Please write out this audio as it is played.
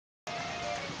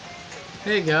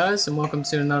Hey guys, and welcome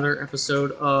to another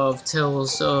episode of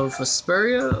Tales of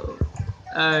Vesperia.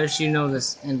 As you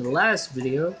noticed in the last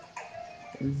video,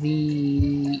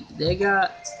 they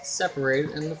got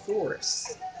separated in the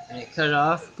forest, and it cut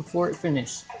off before it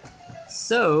finished.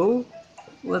 So,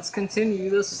 let's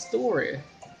continue the story.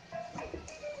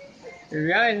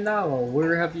 Right now,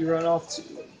 where have you run off to?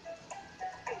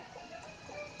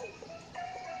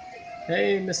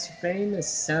 Hey, Mr. Famous,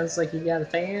 sounds like you got a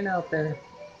fan out there.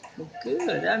 Well,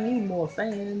 good, I need more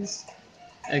fans.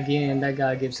 Again, that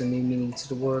guy gives a new meaning to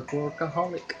the word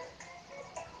workaholic.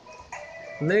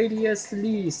 Lady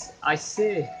Estelise, I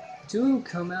say, do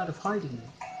come out of hiding.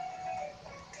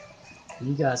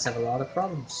 You guys have a lot of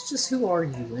problems. Just who are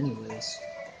you anyways?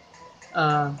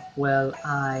 Well,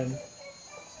 I'm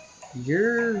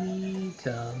Yuri,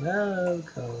 come out,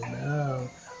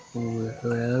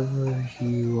 wherever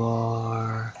you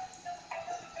are.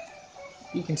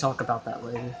 You can talk about that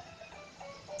later.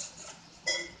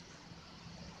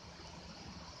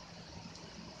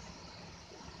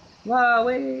 Wow,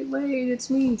 wait, it's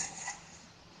me.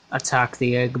 Attack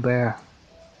the egg bear.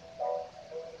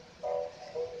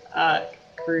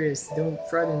 Chris, don't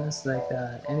threaten us like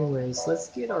that. Anyways, let's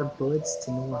get our butts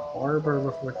to North Harbor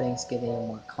before things get any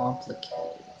more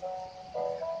complicated.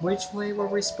 Which way were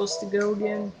we supposed to go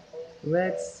again?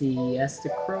 Let's see, as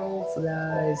the crow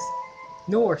flies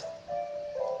north.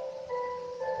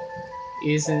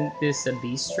 Isn't this a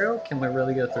bistro? Can we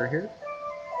really go through here?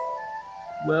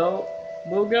 Well,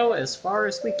 we'll go as far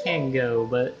as we can go,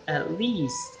 but at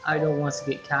least I don't want to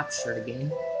get captured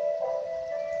again.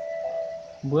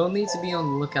 We'll need to be on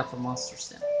the lookout for monsters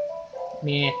then.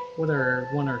 Meh, what are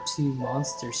one or two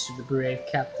monsters to the brave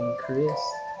Captain Chris?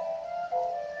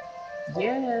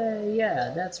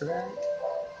 Yeah, that's right.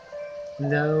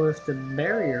 Though if the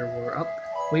barrier were up,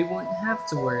 we wouldn't have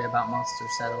to worry about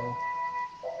monsters at all.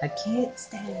 I can't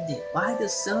stand it. Why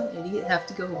does some idiot have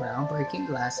to go around breaking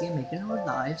glass and making our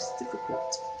lives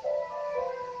difficult?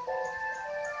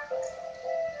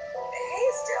 Hey,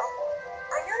 Estelle.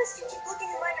 I noticed you keep looking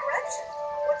in my direction.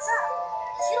 What's up?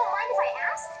 You don't mind if I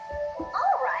ask?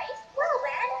 All right. Well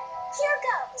then, here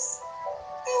goes.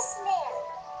 This man.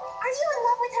 Are you in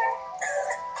love with her?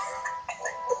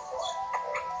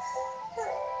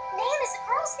 Nan is a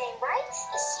girl's name, right?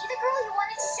 Is she the girl you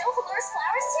wanted to show Valor's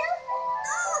flowers to?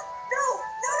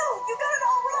 No, you got it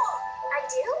all wrong. I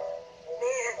do?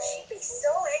 Man, she'd be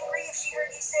so angry if she heard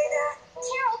you say that.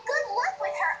 Carol, good luck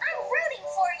with her. I'm rooting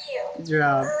for you. Good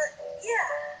job. Yeah.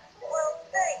 Well,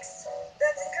 thanks.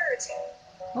 That's encouraging.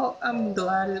 Well, I'm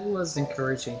glad it was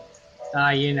encouraging.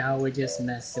 We're just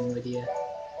messing with you.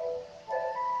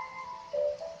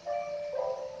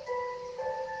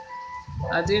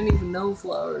 I didn't even know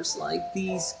flowers like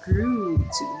these grew to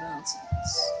the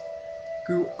mountains.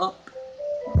 Grew up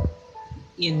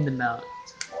in the mountains.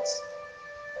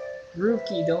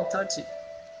 Rookie, don't touch it.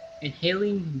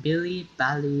 Inhaling Billy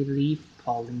Bally leaf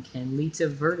pollen can lead to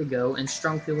vertigo and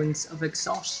strong feelings of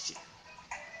exhaustion.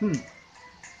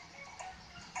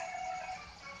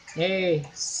 Hey,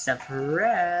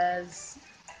 surprise!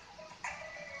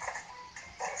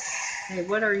 Hey,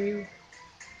 what are you?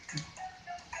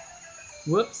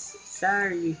 Whoops,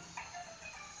 sorry.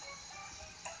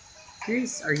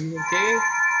 Chris, are you okay?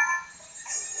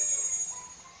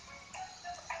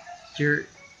 You're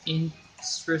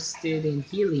interested in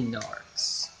healing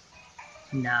arts?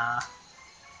 Nah.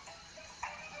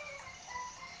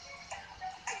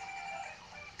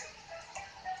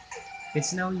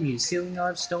 It's no use. Healing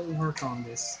arts don't work on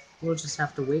this. We'll just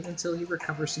have to wait until he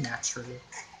recovers naturally.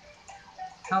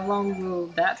 How long will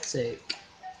that take?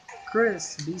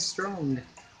 Chris, be strong.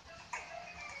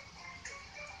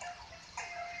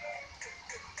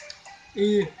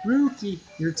 Rookie,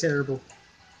 you're terrible.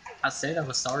 I said I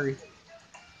was sorry.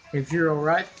 If you're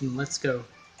alright, then let's go.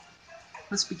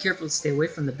 Let's be careful to stay away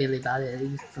from the Billy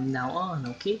Bally from now on,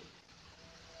 okay?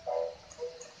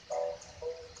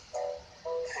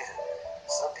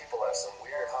 Some people have some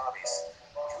weird hobbies.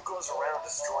 Who goes around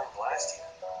destroying Blastia?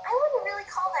 I wouldn't really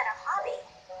call that a hobby.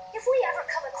 If we ever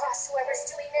come across whoever's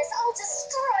doing this, I'll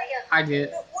destroy him. I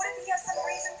did. But what if he has some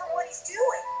reason for what he's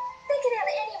doing? They can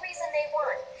have any reason they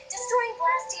want. Destroying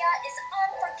Blastia is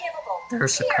unforgivable.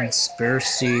 There's a Period.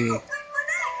 conspiracy. My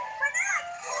neck!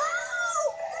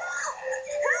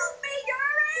 Help me,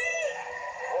 Yuri!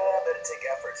 Better take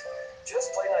effort.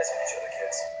 Just play nice with each other,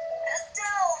 kids.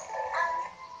 Estelle!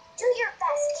 Do your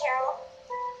best, Carol.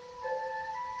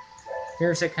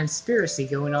 There's a conspiracy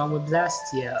going on with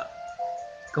Blastia.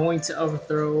 Going to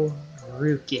overthrow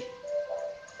Rookie.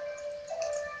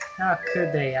 How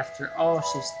could they, after all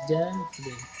she's done for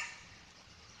them?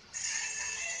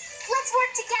 Let's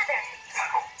work together.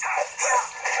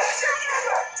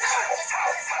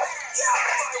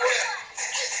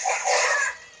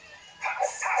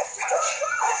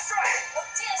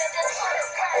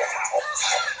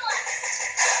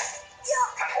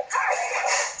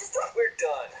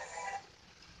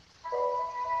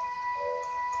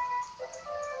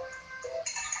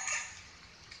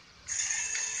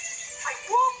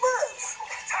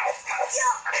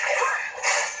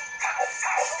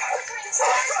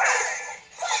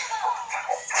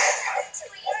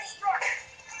 Too easy.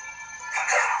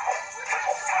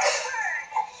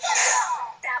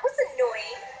 That was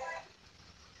annoying.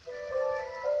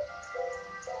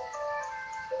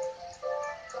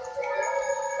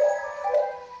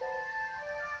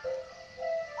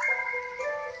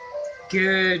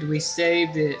 Good, we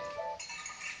saved it.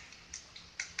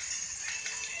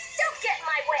 Don't get in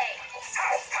my way.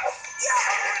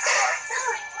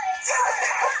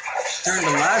 During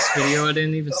the last video, I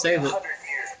didn't even It'll be save it. 100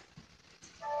 years.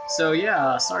 So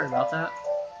yeah, sorry about that.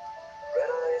 Red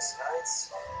eyes,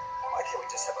 nights. Why can't we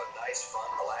just have a nice, fun,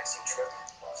 relaxing trip?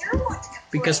 You're one to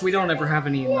complain. Because we don't ever have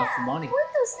any enough Yeah, money.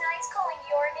 weren't those knights calling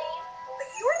your name?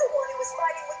 But you're the one who was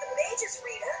fighting with the mages,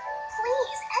 Rita.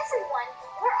 Please, everyone,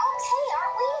 we're okay,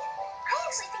 aren't we? I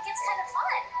actually think it's kind of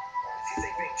fun. If you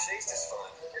think being chased is fun,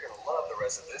 you're gonna love the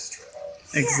rest of this trip.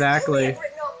 Exactly. Yeah, you may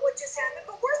have written off what just happened,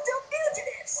 but we're still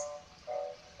fugitives.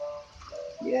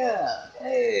 Yeah,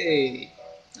 hey.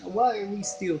 Why are we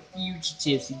still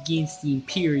fugitives against the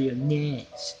Imperial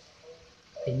Gnats?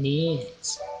 The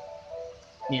Gnats.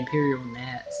 The Imperial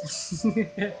Gnats.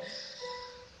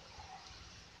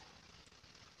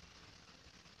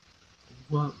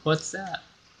 What's that?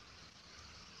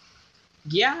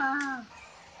 Yeah!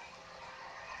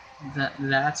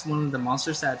 That's one of the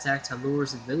monsters that attacked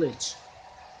Halor's village.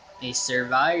 A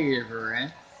survivor, eh?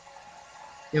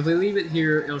 If we leave it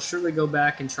here, it'll surely go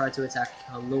back and try to attack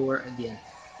Halor again.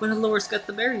 But Halor's got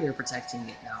the barrier protecting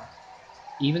it now.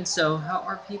 Even so, how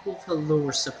are people of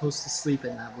Halor supposed to sleep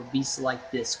at night with beasts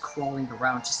like this crawling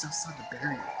around just outside the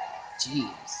barrier?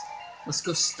 Jeez. Let's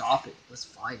go stop it. Let's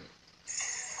fight it.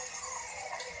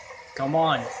 Come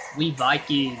on, we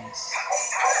Vikings.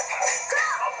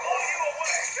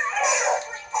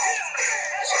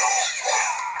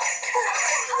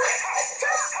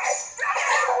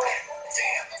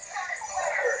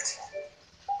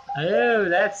 Oh,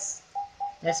 that's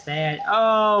bad.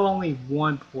 Oh, only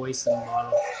one poison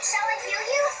bottle. Shall I heal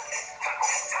you?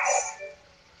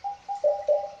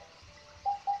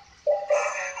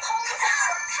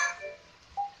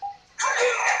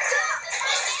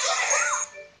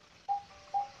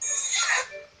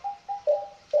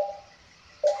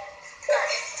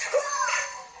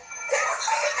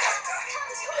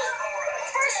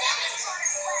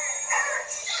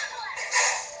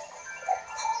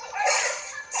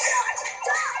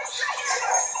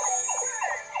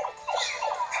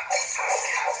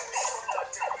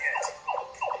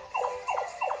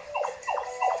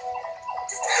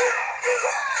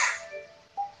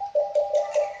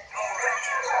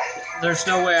 There's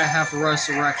no way I have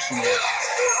resurrection yet.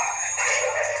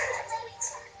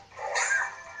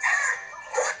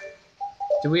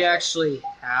 Do we actually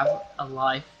have a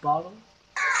life bottle?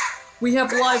 We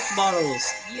have life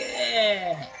bottles!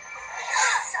 Yeah!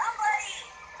 Somebody!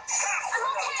 I'm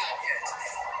okay.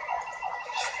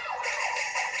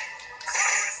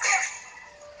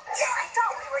 I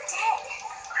thought we were dead.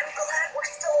 I'm glad we're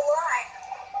still alive.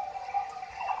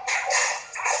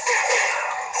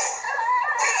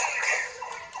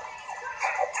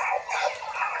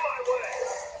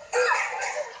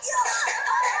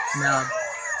 Now,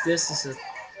 this is a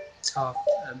tough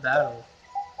battle.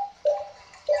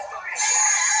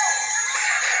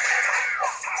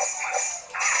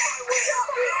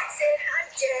 That's it, I'm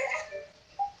dead.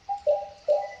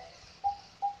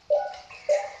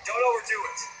 Don't overdo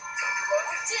it.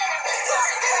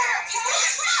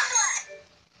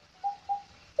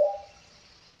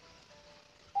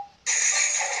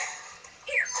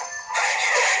 Here.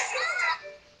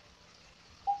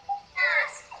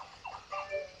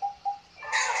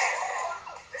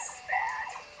 This is bad.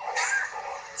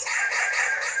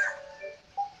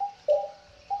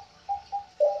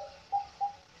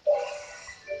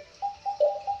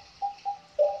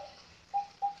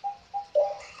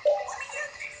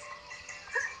 Let me use this.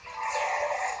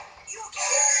 You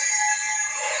okay?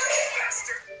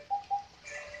 Bastard.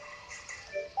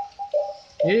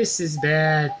 This is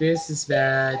bad, this is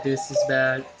bad, this is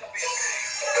bad.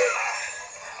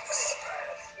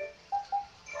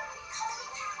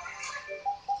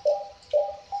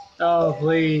 Oh,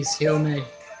 please, heal me.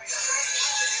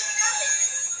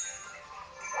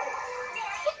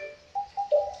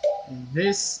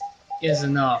 This is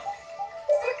enough.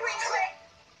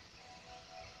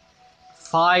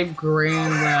 5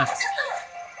 grand left.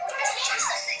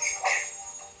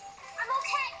 I'm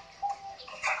okay.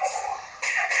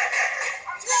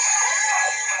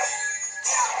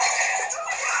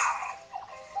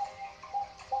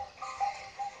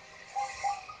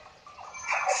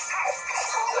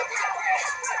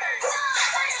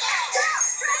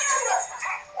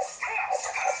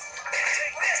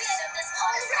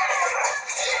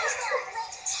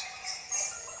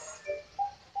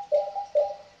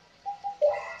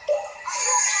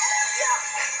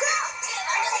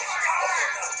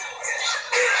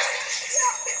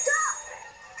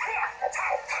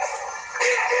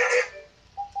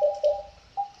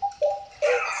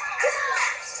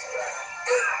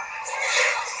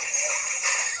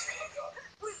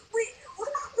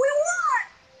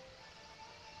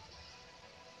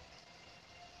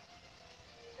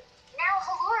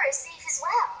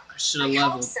 should have I hope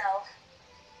leveled. so.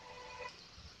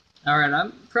 Alright,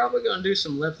 I'm probably gonna do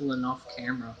some leveling off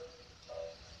camera.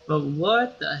 But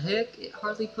what the heck? It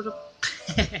hardly put up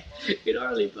it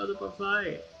hardly put up a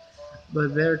fight.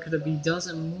 But there could be a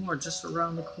dozen more just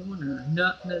around the corner.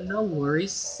 No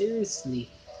worries, seriously.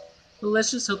 But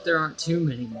let's just hope there aren't too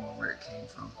many more where it came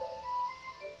from.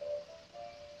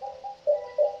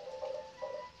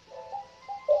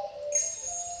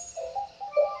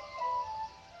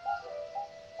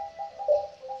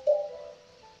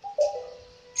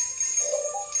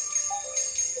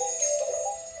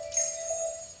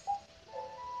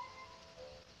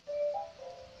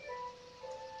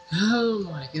 Oh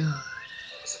my god.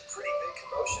 There's a pretty big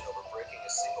commotion over breaking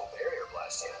a single barrier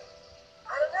blast yet.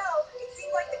 I don't know. It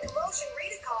seemed like the commotion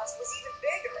Rita caused was even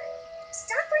bigger.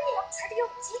 Stop bringing up trivial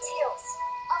details.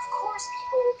 Of course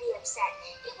people will be upset.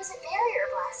 It was a barrier,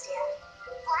 Blastia.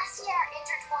 Blastia are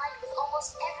intertwined with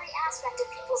almost every aspect of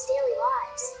people's daily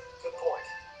lives. Good point.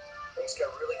 Things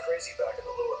got really crazy back in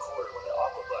the lower quarter when the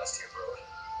aqua blast here broke.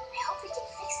 I hope we can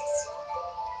fix it soon.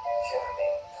 Yeah, I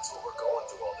mean, that's what we're going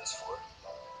through all this for.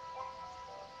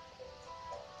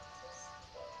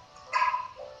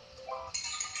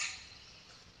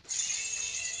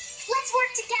 Let's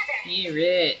work together. You're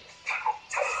it.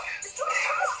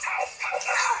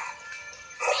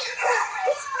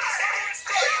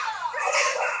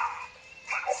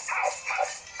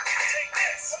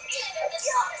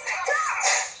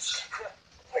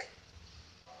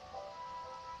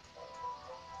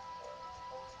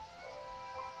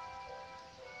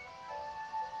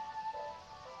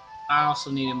 I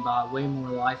also need to buy way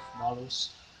more life bottles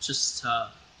just to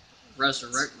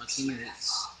resurrect my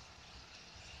teammates.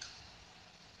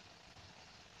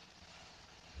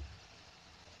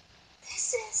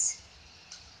 This is...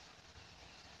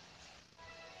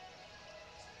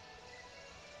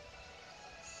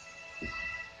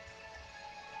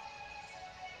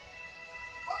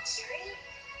 Look, Yuri.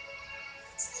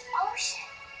 It's the ocean.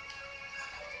 I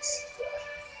can see that.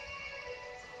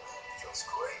 It feels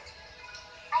great.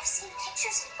 I've seen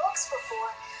pictures in books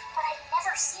before, but I've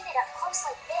never seen it up close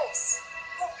like this.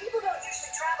 Well, people don't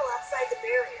usually travel outside the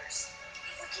barriers.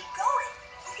 If we keep going,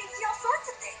 we can see all sorts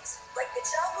of things, like the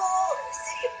jungle or the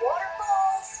city of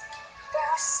waterfalls. There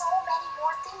are so many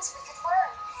more things we could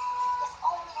learn. If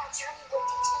only our journey would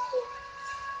continue.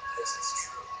 This is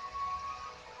true.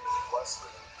 We're really blessed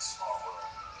living in this small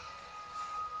world.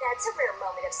 That's a rare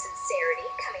moment of sincerity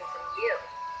coming from you.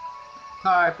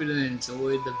 Hope you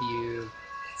enjoyed the view.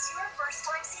 It's your first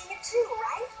time seeing it too,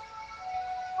 right?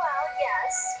 Well,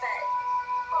 yes, but...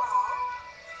 Aw,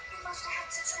 you must have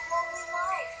had such a lonely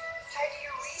life. Try to do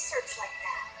your research like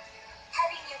that.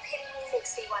 Having you pity me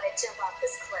makes me want to jump off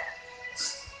this cliff.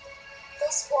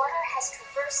 This water has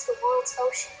traversed the world's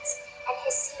oceans and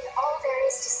has seen all there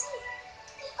is to see.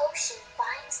 The ocean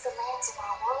binds the lands of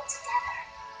our world together.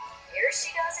 Here she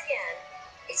goes again.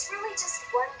 It's really just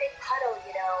one big puddle,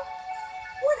 you know.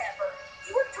 Whatever.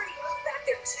 You were pretty moved back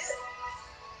there too.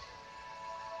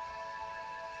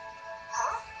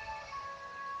 Huh?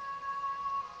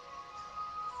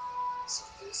 So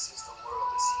this is the world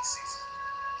as he sees it.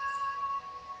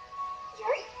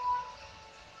 Yuri?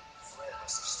 Flynn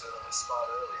must have stood on this spot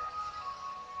earlier.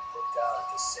 Looked out at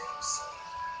the same scene.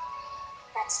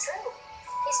 That's true.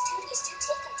 His duties do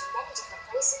take him to many different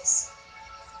places.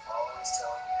 Always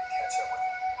telling me to catch up with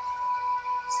him.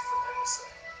 Easy for him to say.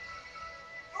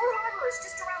 Pearl Harbor is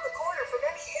just around the corner from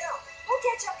any hill. We'll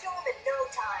catch up to him in no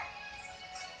time.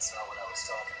 That's not what I was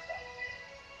talking about.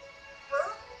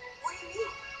 Huh? What do you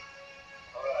mean?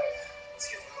 Alright, let's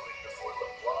get moving before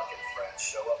LeBlanc and friends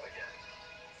show up again.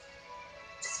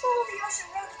 Just follow the ocean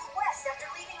road to the west after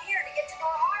leaving here to get to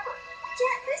Pearl Harbor. We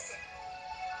can't miss it.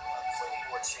 We'll have plenty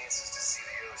more chances to see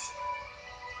the ocean.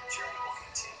 Your journey will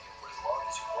continue for as long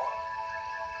as you want.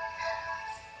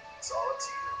 It's all up to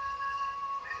you.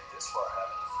 You made it this far,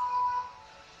 haven't you?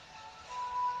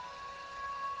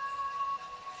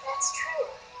 That's true.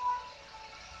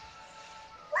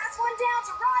 Last one down's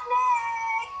a rotten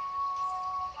egg!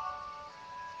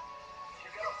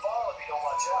 You're gonna fall if you don't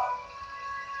watch out.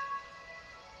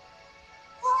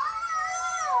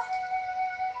 Ah!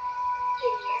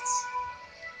 Idiot.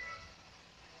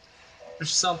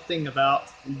 There's something about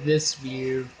this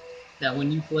view that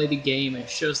when you play the game and it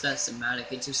shows that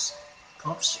cinematic, it just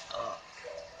pumps you up.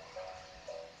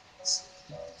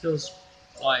 It feels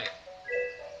like,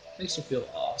 makes you feel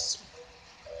awesome.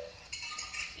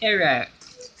 Alright,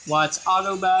 while it's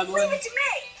auto battling, Leave it to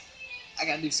me! I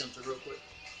gotta do something real quick.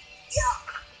 Yuck!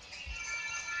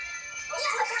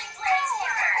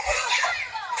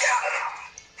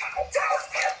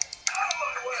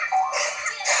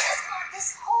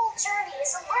 This whole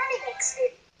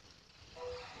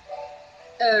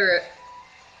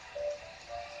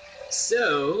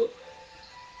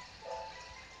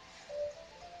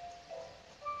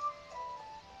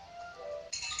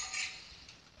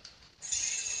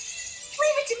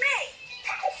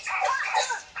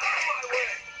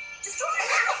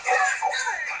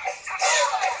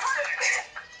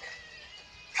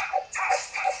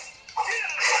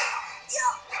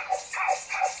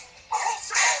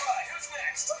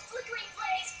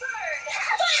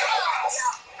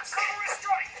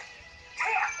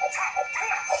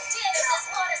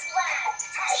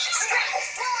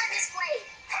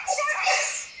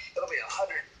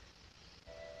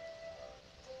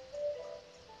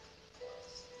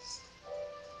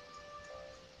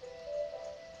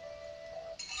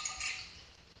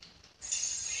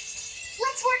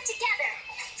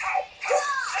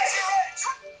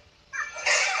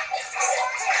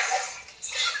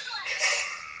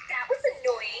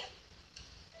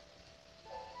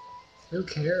Who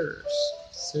cares?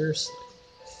 Seriously.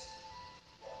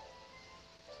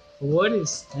 What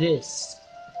is this?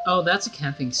 Oh, that's a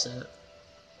camping setup.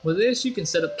 With this, you can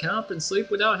set up camp and sleep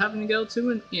without having to go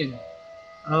to an inn.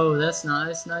 Oh, that's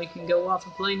nice. Now you can go off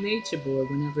and play nature boy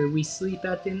whenever we sleep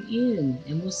at an inn,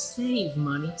 and we'll save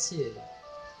money too.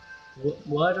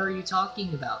 What are you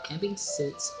talking about? Camping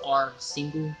sets are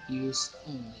single use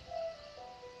only.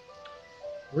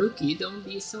 Rookie, don't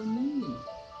be so mean.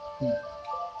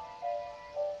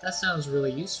 That sounds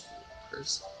really useful,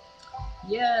 Chris.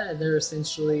 Yeah, they're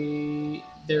essential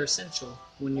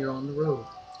when you're on the road.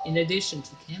 In addition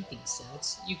to camping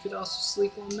sets, you could also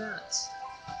sleep on mats.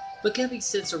 But camping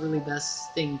sets are really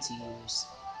best thing to use.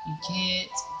 You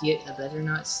can't get a better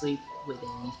night's sleep with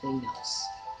anything else.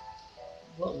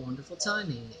 What wonderful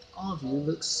timing. All of you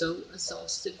look so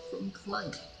exhausted from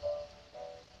climbing.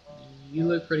 You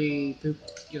look pretty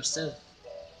pooped yourself.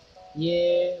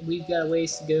 Yeah, we've got a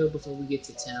ways to go before we get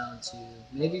to town too.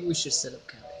 Maybe we should set up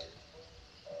camp here.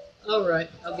 Alright,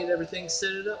 I'll get everything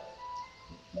set it up.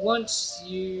 Once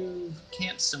you've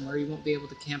camped somewhere, you won't be able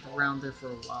to camp around there for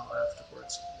a while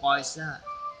afterwards. Why is that?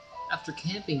 After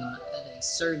camping at a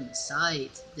certain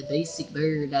site, the basic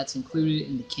barrier that's included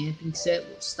in the camping set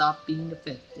will stop being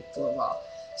effective for a while,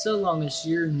 so long as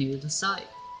you're near the site.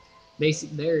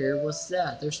 Basic barrier, what's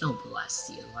that? There's no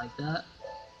Ballastia like that.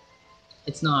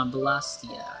 It's not a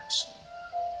Ballastia, actually.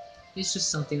 It's just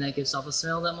something that gives off a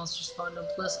smell that monsters find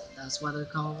unpleasant. That's why they're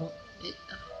calling it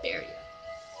a barrier.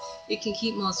 It can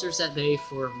keep monsters at bay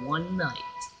for one night,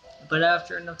 but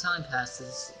after enough time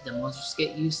passes, the monsters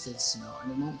get used to the smell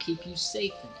and it won't keep you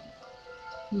safe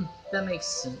anymore. That makes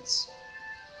sense.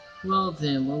 Well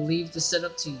then, we'll leave the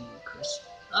setup to you, Chris.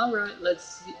 Alright,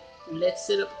 let's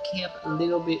set up camp a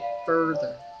little bit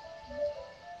further.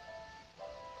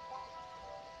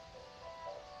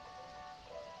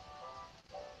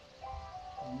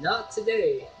 Not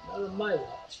today, not on my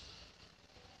watch.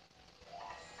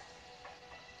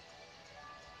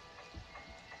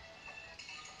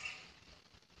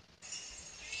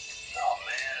 Oh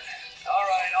man.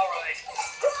 Alright, alright.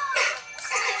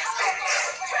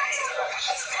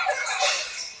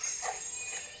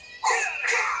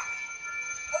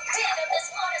 Damn it, this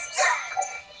mod is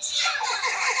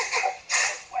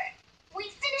planned. We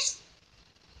finished.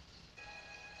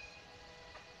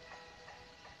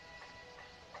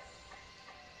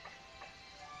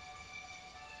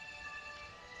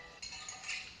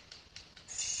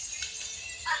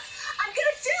 I'm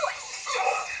gonna do it.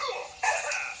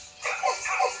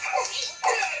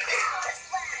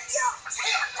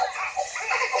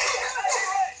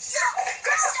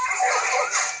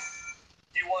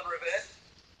 You want revenge?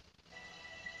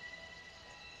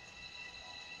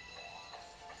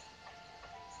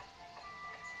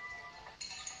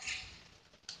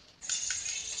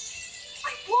 I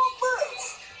won't lose.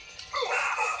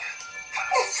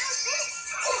 How's this?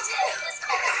 Damn it, this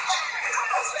mod is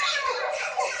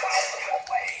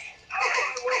planned.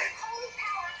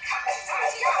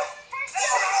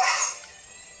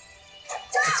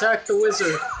 Attack the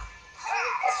wizard. Yeah.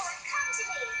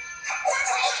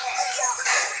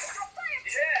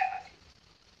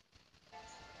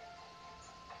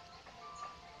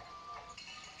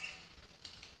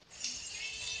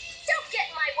 Don't get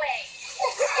in my way.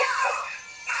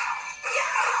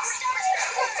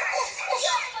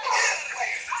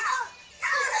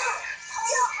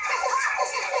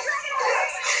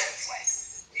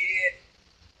 Yeah.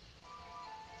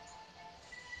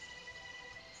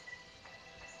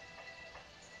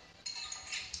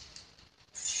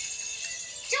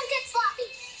 Don't get sloppy.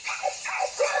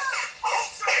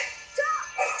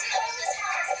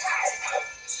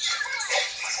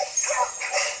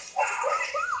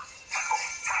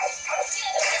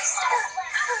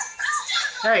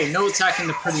 Hey, no attacking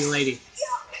the pretty lady.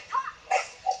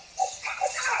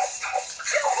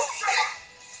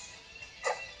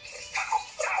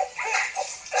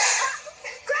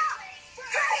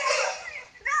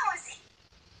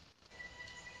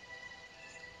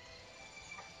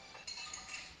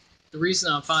 The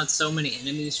reason I find so many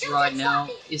enemies right now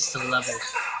is the level.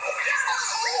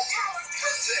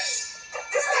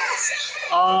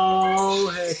 Oh,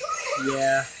 heck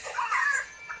yeah.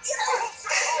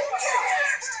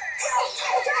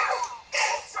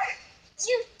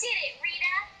 You did it,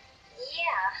 Rita.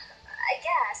 Yeah, I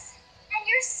guess. And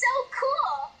you're so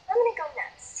cool. I'm gonna go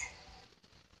nuts.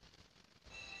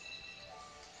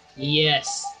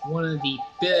 Yes, one of the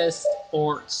best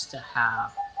forts to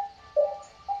have.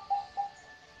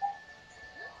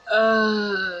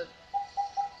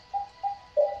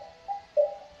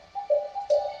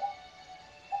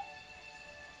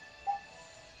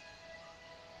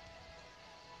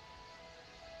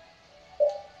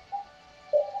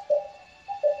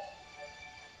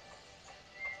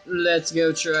 Let's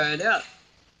go try it out.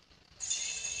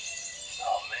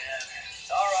 Oh man.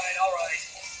 Alright, alright.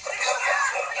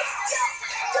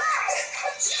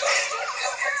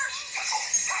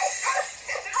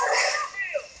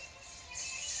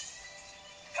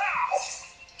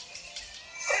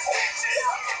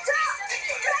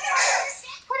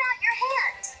 Put out your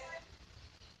hand.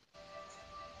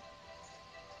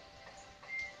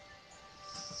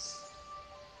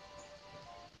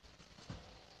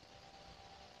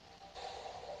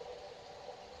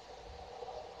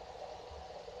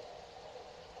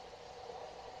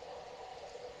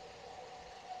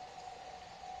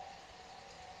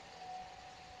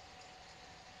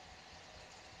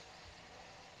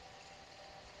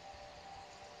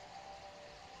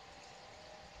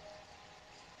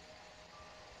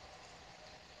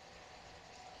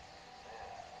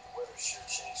 The weather sure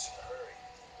changed in a hurry.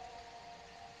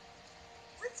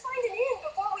 Let's find an inn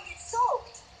before we get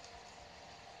soaked.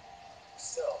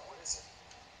 Still, what is it?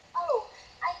 Oh,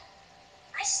 I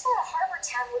just thought a harbor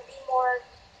town would be more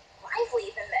lively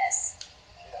than this.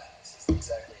 Yeah, this isn't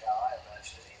exactly how I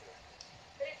imagined it either.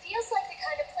 But it feels like the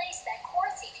kind of place that core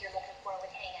thief you're looking for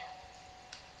would hang out.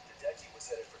 The decky was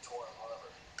headed for Torum Harbor.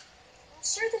 I'm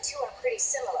sure the two are pretty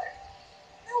similar.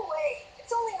 No way.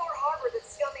 It's only Nor Harbor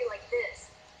that's scummy like this.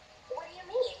 What do you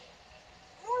mean?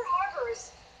 Nor Harbor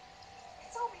is...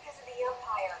 It's all because of the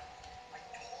Empire. I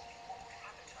told you what would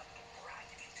happen to that little brat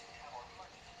if you didn't have our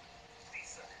money.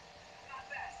 Please, sir. Not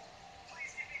that.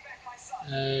 Please give me back my son.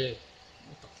 Hey,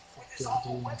 what the fuck With this y'all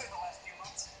awful doing? weather the last few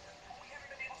months, we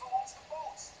haven't been able to launch the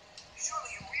boats.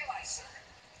 Surely you realize, sir,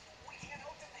 we can't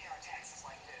hope to pay our taxes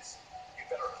like this. You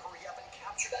better hurry up and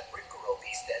capture that Ripgoro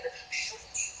beast then,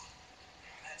 shouldn't you?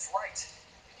 That's right.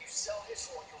 If you sell his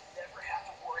horn, you'll never have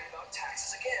to worry about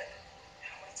taxes again.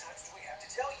 How many times do we have to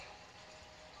tell you?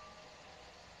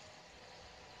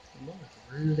 What a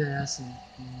rude ass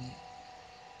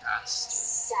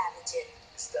bastard. Savages.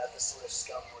 Is that the sort of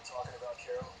scum you were talking about,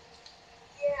 Carol?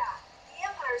 Yeah, the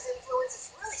Empire's influence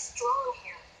is really strong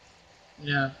here.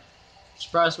 Yeah.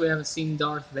 Surprised we haven't seen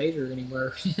Darth Vader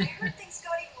anywhere. I heard things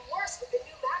got even worse with the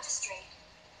new magistrate.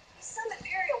 He's some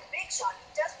Imperial big shot who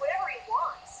does whatever he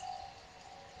wants.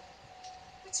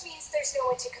 Which means there's no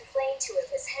one to complain to if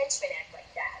his henchmen act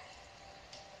like that.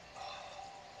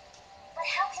 But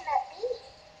how can that be?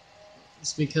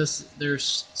 It's because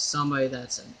there's somebody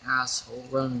that's an asshole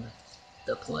running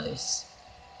the place.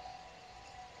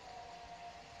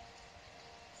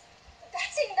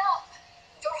 That's enough!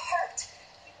 You're hurt.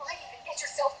 You might even get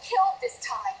yourself killed this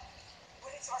time.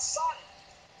 But it's our son.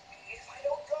 If I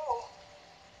don't go...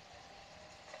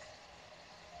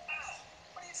 Ah,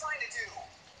 what are you trying to do?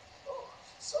 Oh,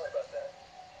 sorry about that.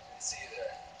 Didn't see you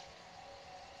there.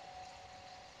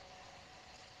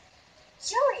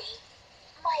 Yuri!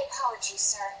 My apologies,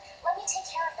 sir. Let me take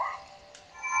care of that.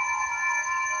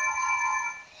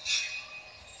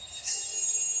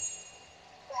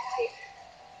 But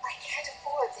I can't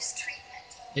afford this treatment.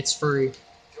 It's free.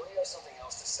 Don't you have something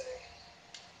else to say?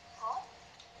 Huh?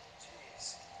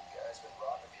 Jeez, you guys been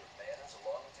robbing of your manners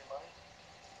along with your money?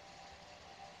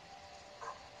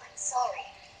 I'm sorry.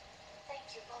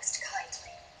 Thank you most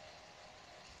kindly.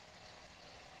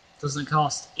 Doesn't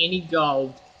cost any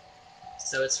gold,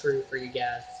 so it's free for you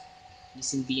guys. You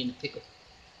seem to be in a pickle.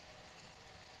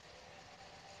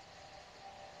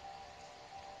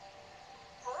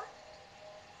 Huh?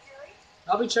 Yuri?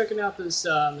 I'll be checking out this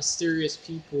mysterious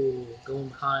people going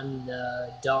behind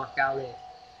the dark alley.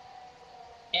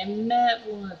 And might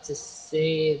want to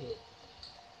save it.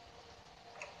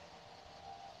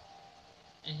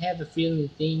 I have a feeling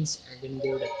things are gonna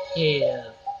go to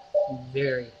hell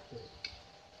very quick.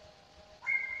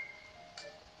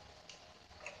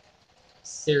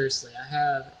 Seriously, I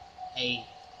have a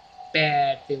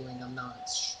bad feeling I'm not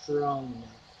strong enough.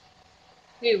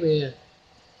 Anyway,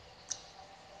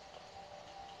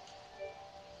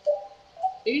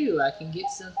 ew, I can get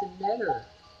something better.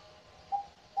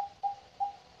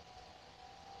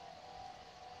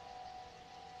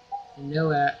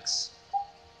 No axe.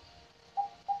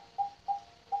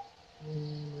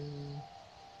 And,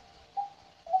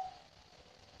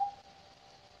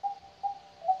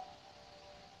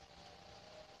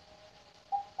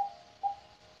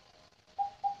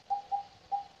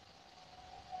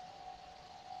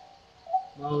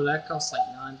 whoa, that costs like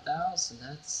 9,000.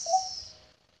 That's...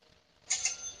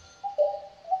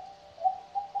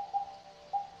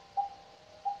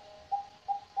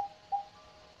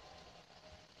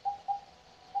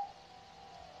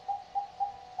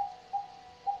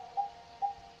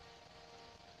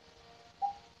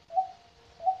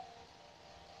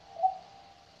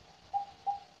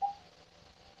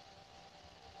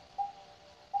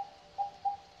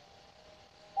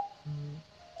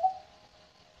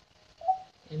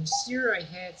 I'm sure I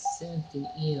had something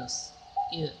else.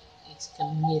 It's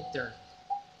commuter.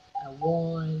 A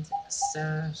wand, a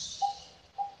sash.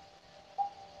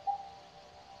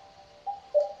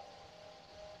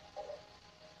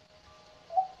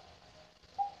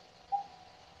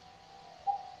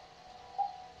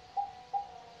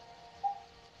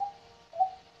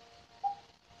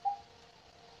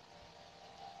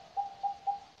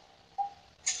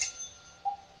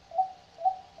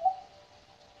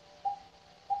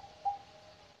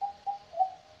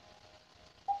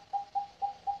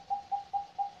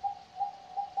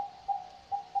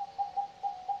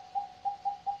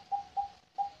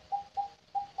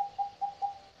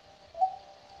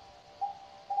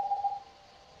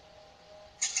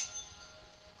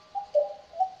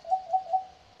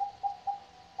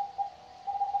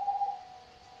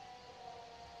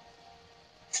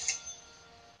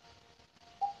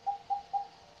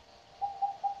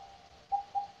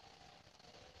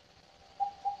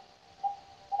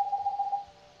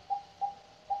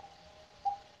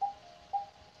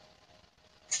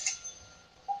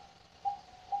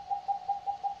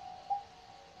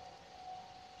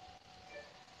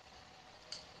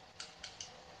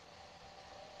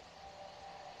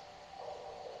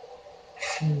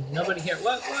 Nobody here.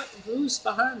 What? Who's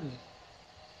behind me?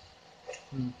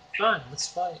 Fine, let's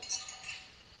fight.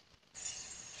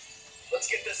 Let's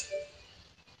get this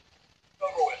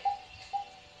over with.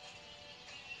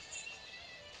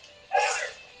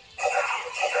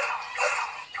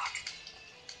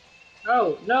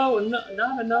 Oh, no,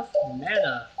 not enough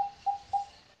mana.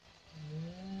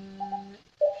 Mm,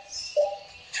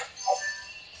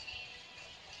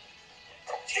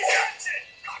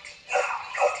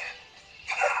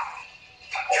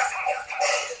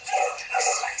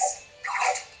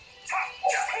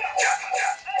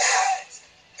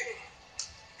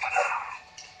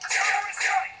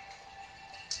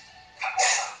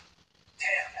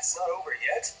 Damn, it's not over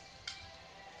yet.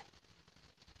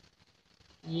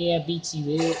 yeah, beat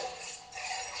you it.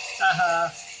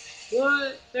 Haha.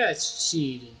 What? That's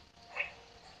cheating.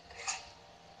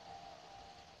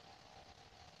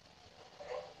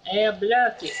 I'll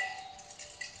block it.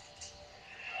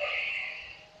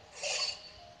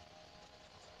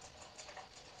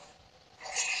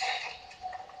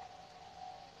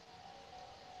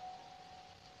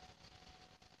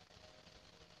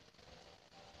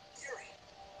 Yuri,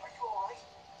 are you alright?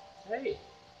 Hey.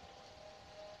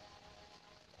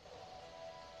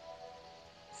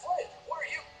 Flynn, what are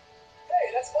you? Hey,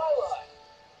 that's my line.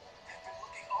 I've been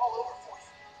looking all over for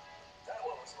you. That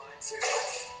one was mine too.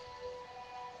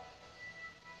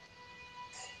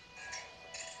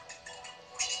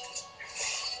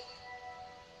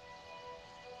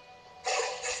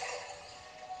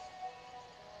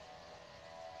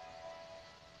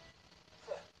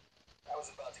 That was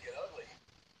about to get ugly.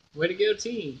 Way to go,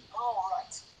 team.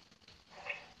 Alright.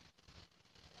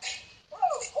 Whoa,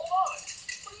 hold on.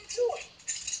 What are you doing?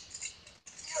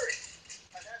 Yuri,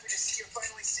 I'm happy to see you're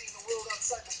finally seeing the world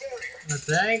outside the barrier.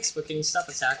 Thanks, but can you stop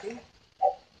attacking?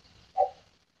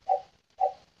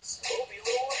 So be a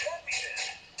little more happy then.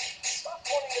 Stop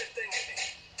pointing that thing at me.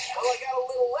 Well, I got a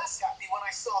little less happy when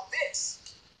I saw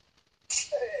this.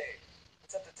 Hey,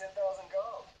 it's up to 10,000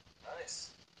 gold.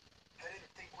 Nice. I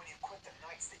didn't think when you quit the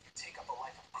Knights that you'd take up a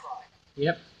life of crime.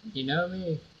 Yep, you know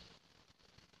me.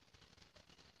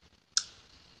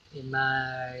 In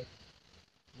my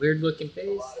weird looking A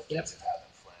face. lot of Yep. things have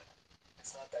happened, Flynn.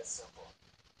 It's not that simple.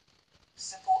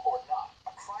 Simple or not,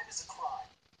 a crime is a crime.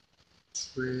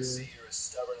 True. See, you're as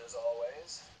stubborn as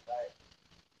always.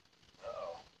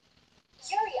 Uh-oh.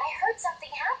 Yuri, I heard something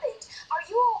happened. Are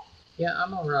you all... Yeah,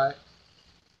 I'm alright.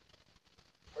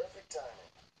 Perfect timing.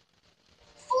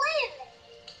 Flynn!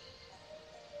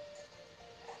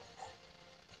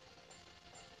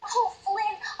 Oh,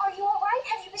 Flynn, are you alright?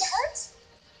 Have you been hurt?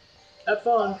 Have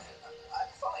fun. I'm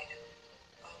fine.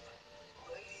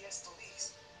 Lady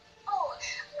Esteliz. Oh,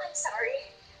 I'm sorry.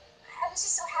 I was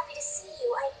just so happy to see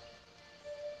you.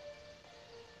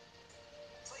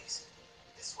 Please,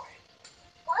 this way.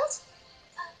 What?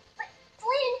 But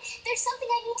Flynn, there's something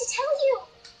I need to tell you.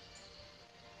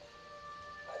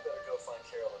 I better go find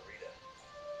Carol and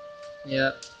Rita.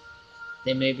 Yep.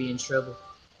 They may be in trouble.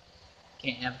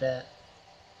 Can't have that.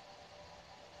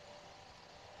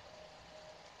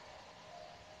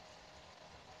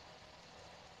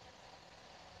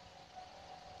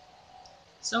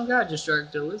 Some guy just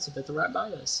dragged Elizabeth right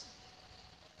by us.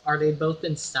 Are they both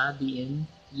inside the inn?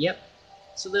 Yep.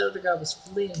 So the other guy was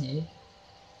Flynn, eh?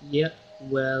 Yep.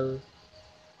 Well,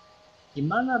 you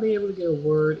might not be able to get a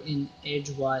word in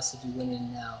edgewise if you went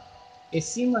in now. It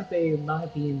seemed like they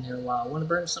might be in there a while. Want to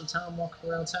burn some time walking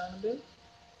around town a bit?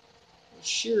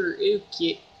 Sure,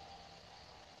 okay.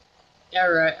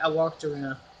 Alright, I walked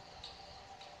around.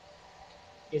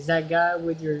 Is that guy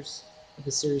with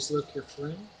the serious look your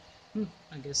friend?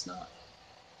 I guess not.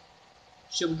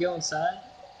 Should we go inside?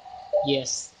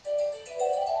 Yes.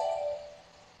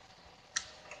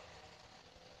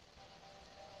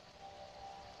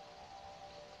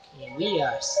 And we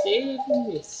are saving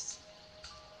this.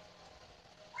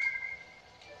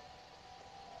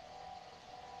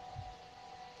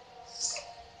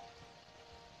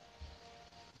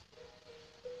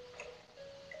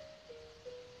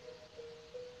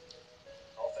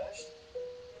 All finished?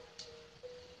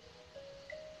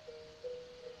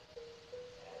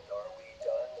 And are we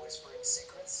done whispering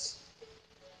secrets?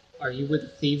 Are you with the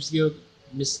Thieves Guild,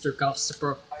 Mr.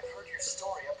 Gossiper? I've heard your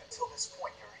story up until this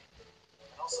point, Yuri.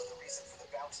 And also the reason for the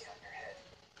bounty on your head.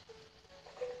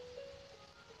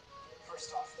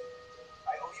 First off,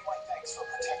 I owe you my thanks for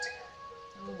protecting her.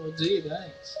 Oh, well, gee,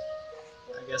 thanks.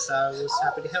 I guess I was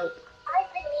happy to help.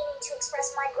 I've been meaning to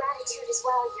express my gratitude as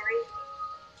well, Yuri.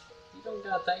 You don't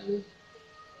gotta thank me.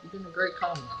 You've been a great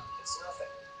comrade. It's nothing.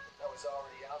 I was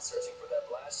already out searching for that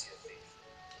Blastia thief.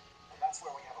 And that's where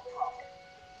we have a problem.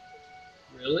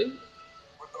 Really?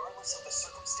 Regardless of the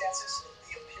circumstances,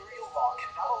 the Imperial law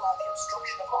cannot allow the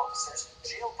obstruction of officers,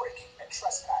 jailbreaking, and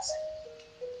trespassing.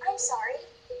 I'm sorry.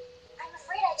 I'm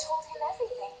afraid I told him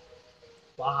everything.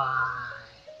 Why?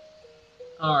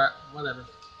 Alright, whatever.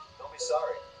 Don't be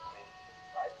sorry. I mean,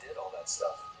 I did all that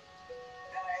stuff.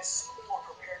 Then I assume you are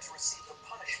prepared to receive the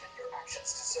punishment your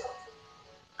actions deserve.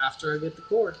 After I get the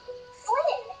cord.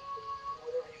 Flynn!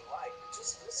 Whatever you like, but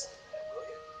just listen a minute, will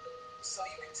you? So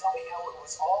you can tell me how it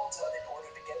was all done in order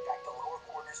to get back the lower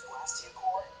quarters Blastia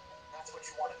core? That's what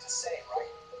you wanted to say, right?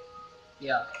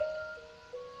 Yeah.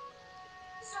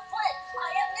 Sir Flynn, I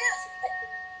have news!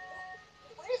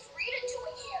 What is Rita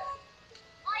doing here?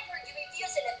 I heard you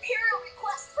refused an Imperial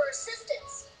request for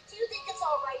assistance. Do you think it's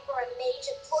alright for a mage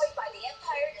employed by the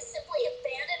Empire to simply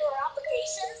abandon her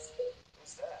obligations?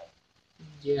 Who's that?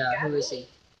 Yeah, who is he?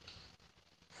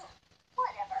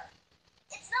 Whatever.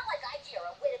 It's not like I care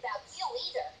a whit about you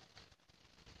either.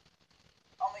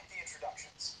 I'll make the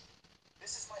introductions.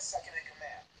 This is my second in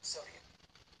command, Sodium.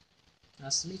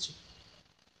 Nice to meet you.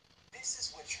 This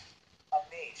is Witcher, a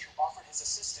mage who offered his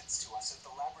assistance to us at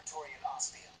the laboratory in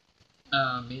Ospia.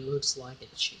 He looks like a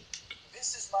chick.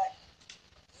 This is my...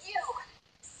 You!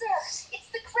 Sir, it's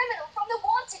the criminal from the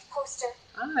wanted poster.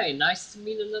 Hi, nice to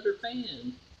meet another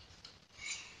fan.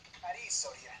 At ease,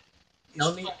 Sodia. He's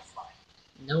No a need, friend of mine.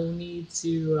 no need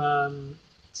to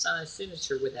sign a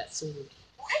signature with that sword.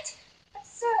 What? But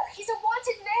sir, he's a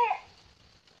wanted man.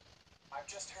 I've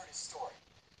just heard his story.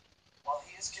 While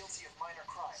he is guilty of minor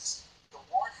crimes, the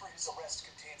warrant for his arrest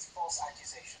contains false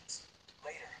accusations.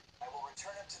 Later, I will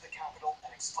return him to the capital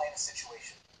and explain the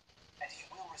situation. And he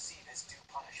will receive his due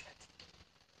punishment.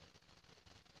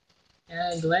 And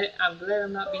I'm glad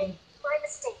I'm not being. My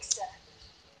mistake, sir.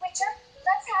 Witcher,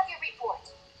 let's have your report.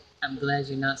 I'm glad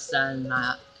you're not signing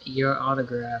your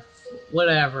autograph.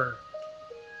 Whatever.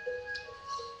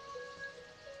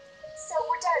 So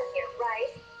we're done here,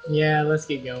 right? Yeah, let's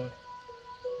get going.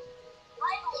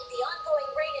 I believe the ongoing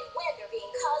rain and wind are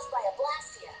being caused by a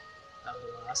Blastia.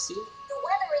 Ablastia? The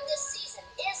weather in this season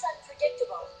is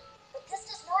unpredictable, but this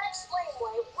does not explain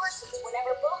why it worsens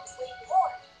whenever boats leave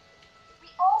port.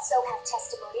 We also have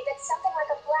testimony that something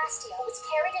like a Blastia was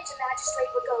carried into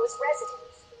Magistrate Rigaud's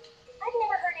residence. I've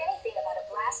never heard anything about a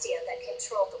Blastia that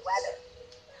controlled the weather.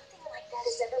 Nothing like that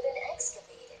has ever been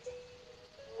excavated.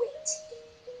 Wait,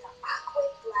 the Aqua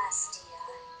Blastia,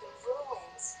 the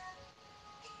ruins.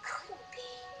 It couldn't be.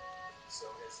 So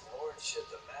his lordship,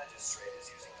 the magistrate, is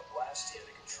using the Blastia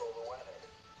to control the weather.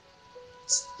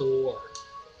 It's Thor.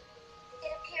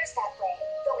 It appears that way,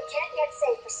 though we can't yet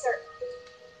say for certain.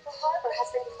 The harbor has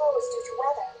been closed due to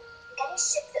weather. Any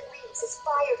ship that leaves is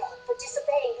fired on for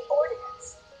disobeying the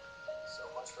ordinance. So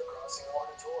much for crossing the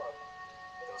Ornitorum.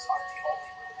 Those aren't the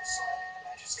only rumors surrounding the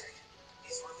magistrate.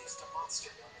 He's released a monster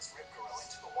known as Ripgoro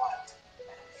into the wild,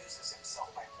 and amuses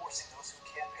himself by forcing those who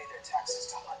can't pay their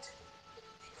taxes to hunt.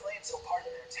 He claims he'll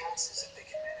pardon their taxes if they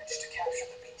can manage to capture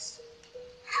the beast.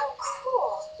 How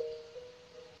cruel.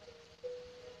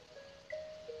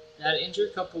 That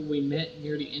injured couple we met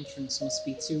near the entrance must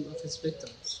be two of his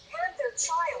victims. And their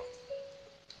child.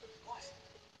 What?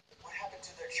 What happened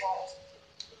to their child?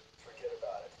 Forget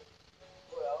about it.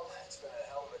 Well, it's been a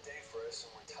hell of a day for us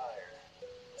and we're tired.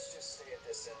 Let's just stay at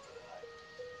this inn for the night.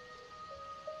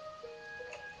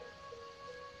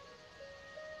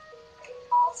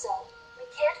 Also, we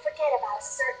can't forget about a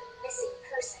certain missing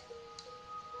person.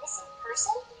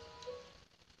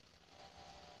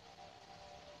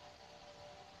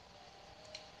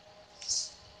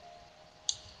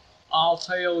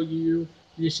 tell you,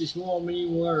 this is one me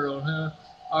world, huh?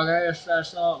 I guess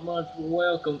that's not much of a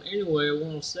welcome anyway. I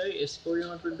want to say it's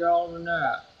 $300 a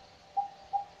night.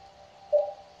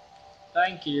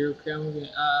 Thank you, Come,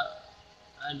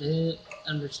 I didn't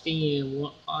understand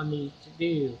what I need to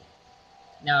do.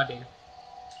 Now I do.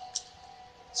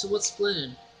 So what's the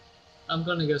plan? I'm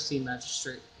gonna go see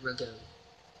Magistrate Rago.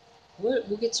 What?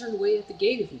 We'll get turned away at the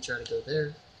gate if we try to go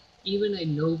there. Even a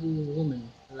noble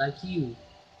woman like you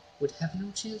would have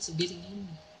no chance of getting in.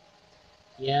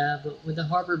 Yeah, but with the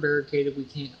harbor barricaded, we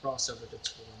can't cross over to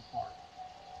Totem Harbor.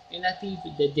 And I think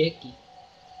the Decky,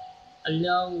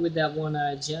 along with that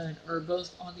one-eyed giant, are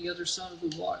both on the other side of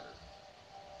the water.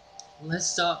 Let's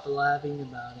stop blabbing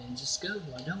about it and just go,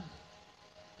 why don't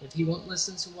we? If he won't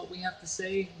listen to what we have to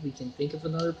say, we can think of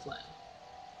another plan.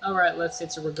 Alright, let's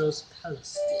get to Rago's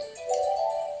palace.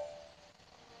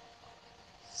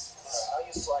 How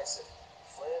you slice it,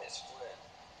 Flynn is Flynn.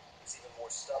 He's even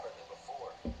more stubborn than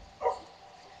before.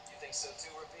 You think so too,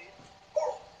 Repeat?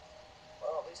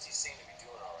 Well, at least he seemed to be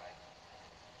doing all right.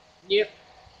 Yep,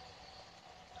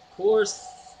 of course,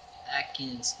 I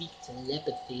can speak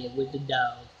telepathy with the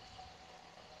dog.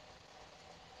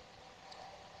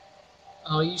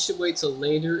 Oh, you should wait till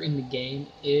later in the game.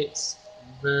 It's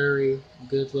very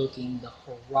good looking. The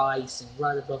horizon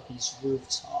right above these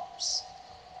rooftops.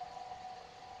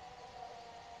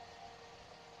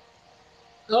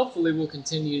 Hopefully, we'll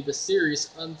continue the series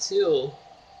until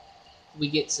we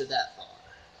get to that far,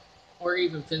 or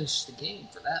even finish the game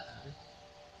for that matter.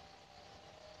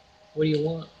 What do you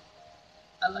want?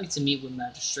 I'd like to meet with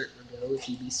Magistrate Rago if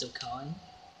he'd be so kind.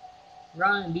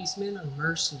 Ryan, these men are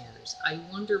mercenaries. I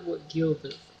wonder what guild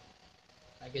they're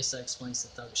from. I guess that explains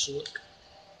the thuggish look.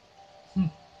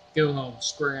 Go home,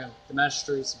 scram. The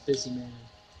magistrate's a busy man.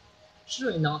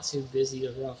 Surely not too busy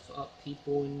to rough up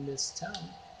people in this town.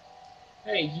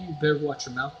 Hey, you better watch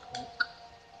your mouth, punk.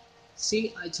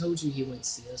 See, I told you he wouldn't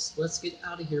see us. Let's get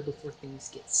out of here before things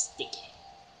get sticky.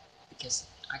 Because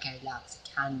I got lots of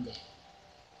candy.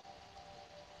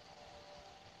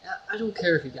 I don't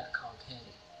care if you got cog candy.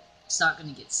 It's not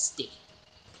gonna get sticky.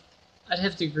 I'd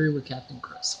have to agree with Captain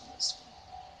Cress on this one.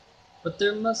 But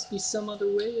there must be some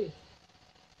other way.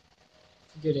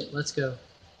 Forget it, let's go.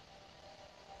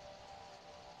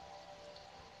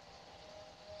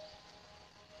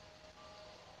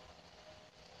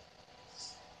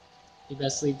 You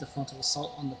best leave the frontal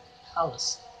assault on the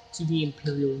palace to the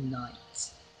Imperial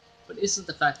Knights. But isn't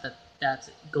the fact that that's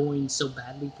going so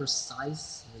badly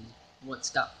precisely what's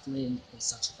got Flynn in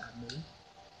such a bad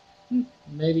mood?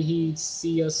 Maybe he'd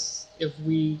see us if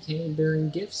we came bearing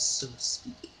gifts, so to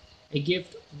speak. A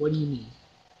gift, what do you mean?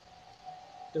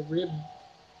 The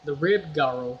rib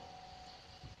garro.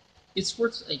 It's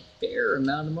worth a fair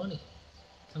amount of money.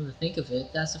 Come to think of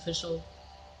it, that's official.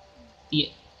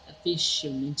 The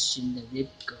official mentioned the rib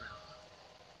garro.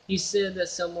 He said that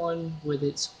someone with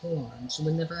its horns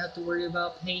would never have to worry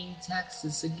about paying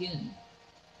taxes again.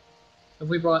 If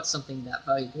we brought something that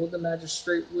valuable, the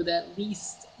magistrate would at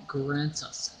least grant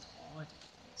us an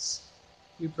audience.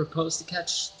 We propose to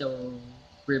catch the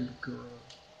rib girl.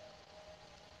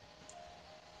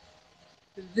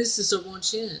 This is our one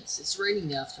chance. It's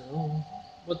raining after all.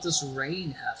 What does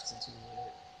rain have to do with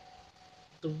it?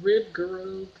 The rib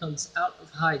girl comes out of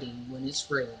hiding when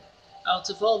it's raining. Out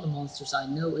of all the monsters I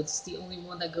know, it's the only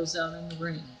one that goes out in the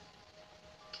rain.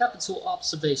 Capital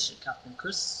observation, Captain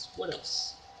Chris. What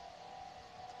else?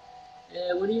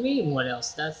 What do you mean, what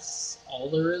else? That's all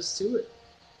there is to it.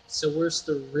 So where's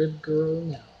the rib girl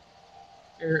now?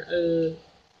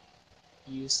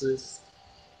 Useless.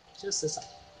 Just as I.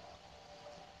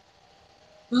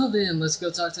 Well then, let's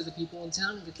go talk to the people in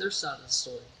town and get their side of the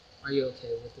story. Are you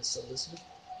okay with this, Elizabeth?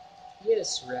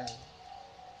 Yes, Ray.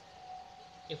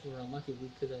 If we're unlucky,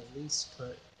 we could at least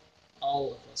put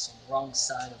all of us on the wrong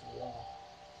side of the law.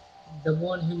 The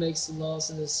one who makes the laws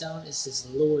in this town is his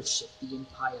lordship, the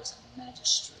Empire's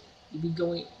magistrate.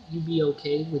 You'd be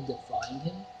okay with defying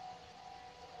him?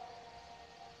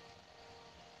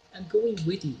 I'm going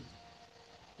with you.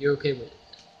 You're okay with it?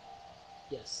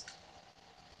 Yes.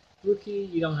 Rookie,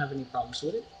 you don't have any problems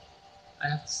with it? I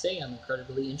have to say I'm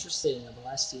incredibly interested in a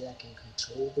Blastia that can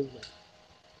control the weather.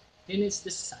 Then it's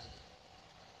decided.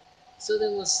 So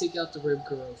then let's seek out the Rib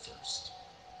Guru first.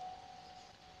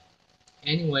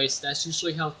 Anyways, that's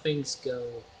usually how things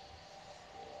go.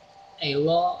 A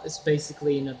law is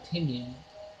basically an opinion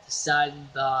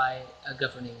decided by a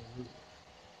governing ruler.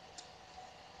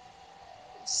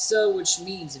 So, which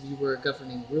means if you were a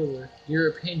governing ruler, your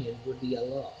opinion would be a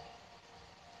law.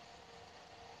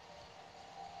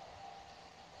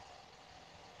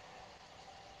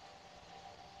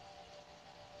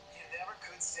 You never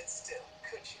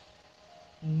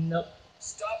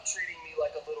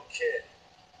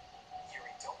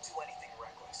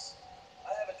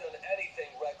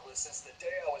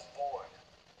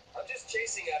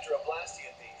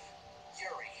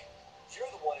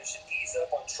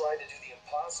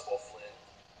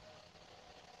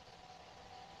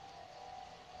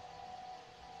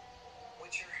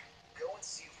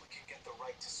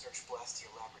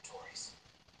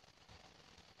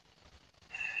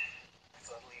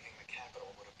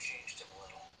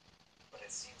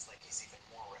seems like he's even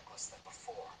more reckless than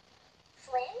before.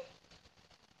 Flynn?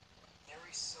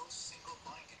 Larry's so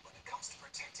single-minded when it comes to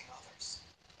protecting others.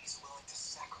 He's willing to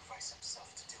sacrifice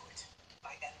himself to do it.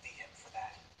 I envy him for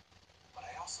that. But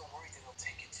I also worry that he'll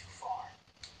take it too far.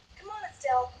 Come on,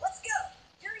 Estelle, let's go.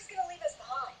 Yuri's gonna leave us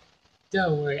behind.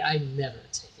 Don't worry, I never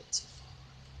take it too far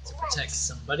to protect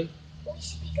somebody. We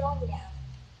should be going now.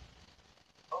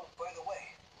 Oh, by the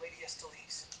way, Lady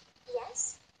Estellise,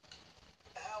 Yes?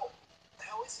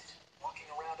 how is it walking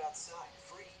around outside,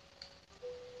 free?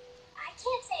 I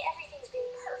can't say everything's been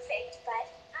perfect, but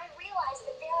I realize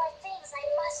that there are things I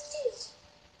must do.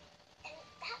 And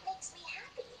that makes me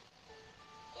happy.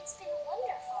 It's been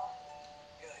wonderful.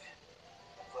 Good.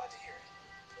 I'm glad to hear it.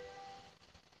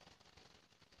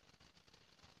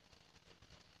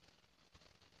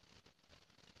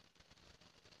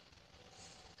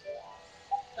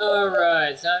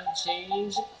 Alright, time to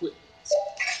change equipment.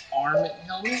 Arm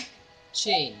helmet,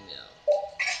 chain mail.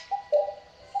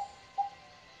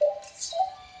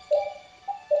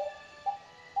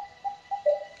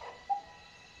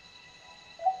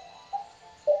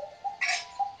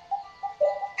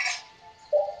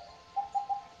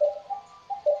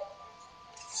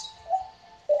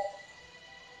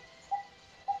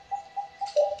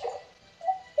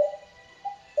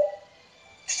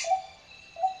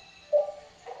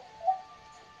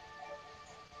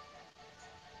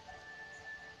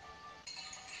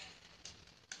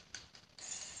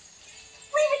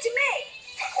 Leave it to me.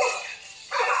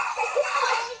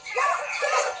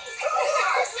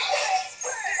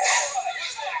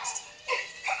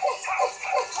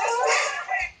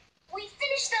 We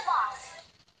finished them off.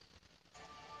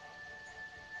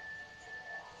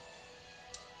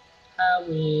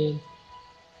 Halloween.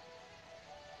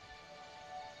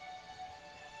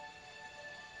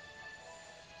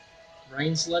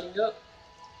 Rain's letting up,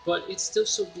 but it's still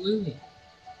so gloomy.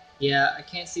 Yeah, I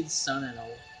can't see the sun at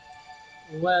all.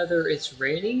 Whether it's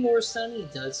raining or sunny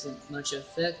doesn't much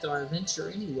affect our adventure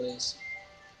anyways.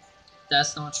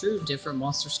 That's not true. Different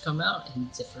monsters come out in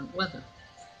different weather.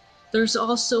 There's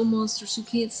also monsters who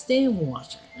can't stand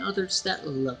water, and others that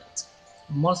love it.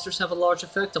 Monsters have a large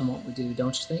effect on what we do,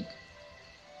 don't you think?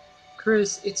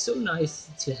 Chris, it's so nice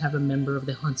to have a member of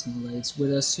the hunting ladies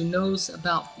with us who knows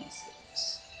about these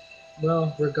things.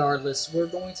 Well, regardless, we're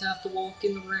going to have to walk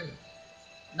in the rain.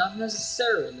 Not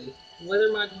necessarily. The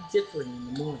weather might be different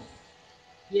in the morning.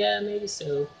 Yeah, maybe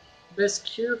so. The best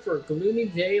cure for a gloomy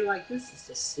day like this is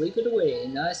to sleep it away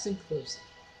nice and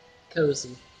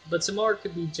cozy. But tomorrow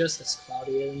could be just as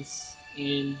cloudy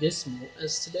and dismal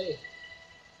as today.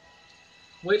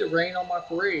 Way to rain on my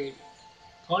parade.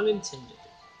 Pun intended.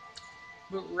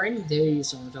 But rainy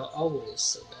days aren't always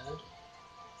so bad.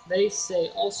 They say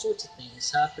all sorts of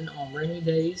things happen on rainy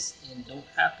days and don't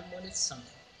happen when it's sunny.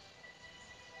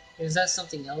 Is that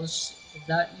something else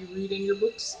that you read in your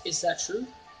books? Is that true?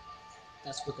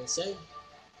 That's what they say.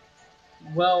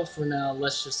 Well, for now, we'll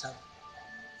just have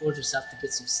to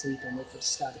get some sleep and wait for the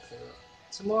sky to clear up.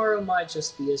 Tomorrow might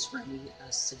just be as rainy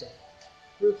as today.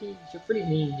 Rookie, you're pretty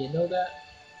mean, you know that?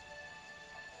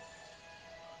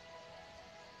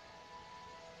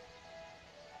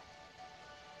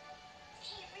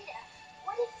 Hey, Rita,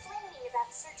 what did Flynn mean about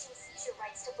searching seizure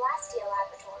rights to Blastia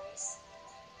Laboratories?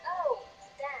 Oh,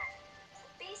 that.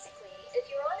 Basically, if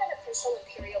you're on an official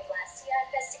Imperial Blastia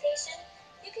investigation,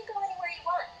 you can go anywhere you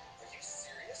want. Are you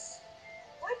serious?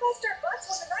 Why bust our butts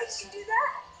when the Knights can do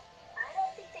that? I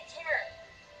don't think they can.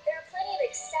 There are plenty of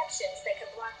exceptions that could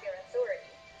block their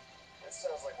authority. That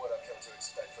sounds like what I've come to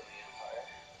expect from the Empire.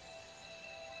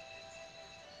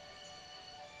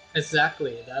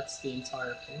 Exactly, that's the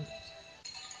entire point.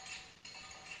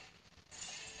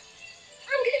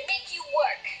 I'm gonna make you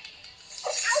work.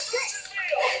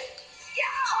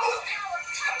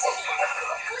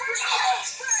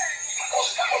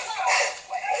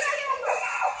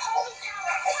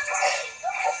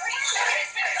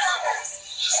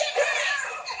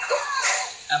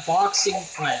 A boxing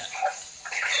plant.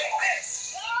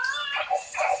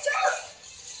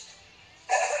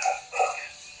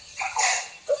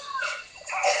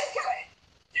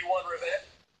 You want revenge?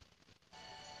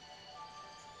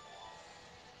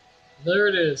 There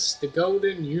it is, the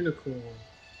golden unicorn.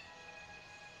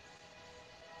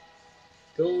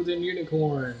 Golden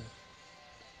unicorn.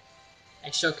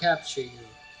 I shall capture you,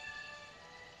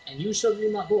 and you shall be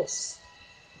my horse.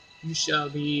 You shall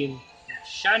be my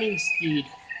shining steed.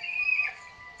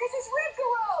 This is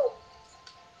Rigoro!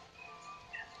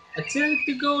 Attack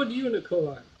the gold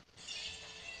unicorn.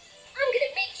 I'm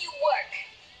gonna make you work.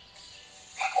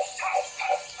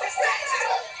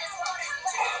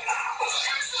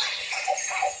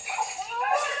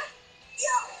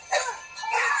 Yo!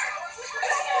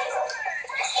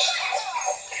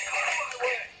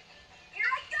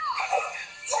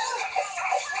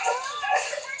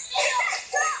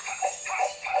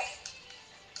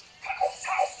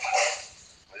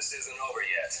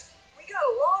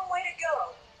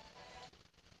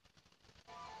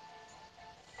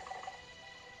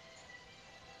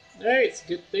 Hey, it's a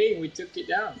good thing we took it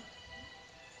down.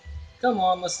 Come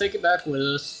on, let's take it back with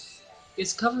us.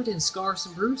 It's covered in scars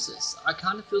and bruises. I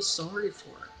kind of feel sorry for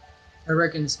it. I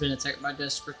reckon it's been attacked by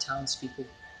desperate townspeople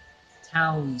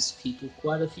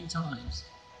quite a few times.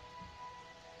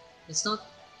 It's not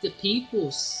the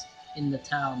peoples in the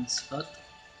towns, but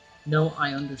no,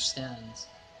 I understand.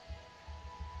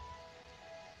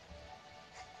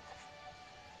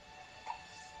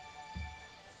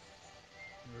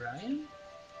 Ryan?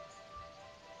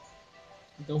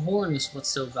 The horn is what's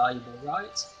so valuable,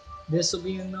 right? This'll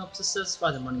be enough to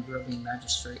satisfy the money-grubbing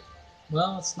magistrate.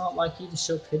 Well, it's not like you to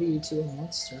show pity to a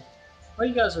monster. While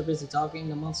you guys are busy talking,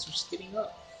 the monster's getting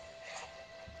up.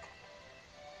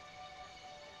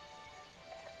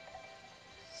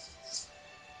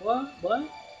 What? What?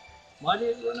 Why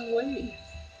did it run away?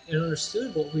 It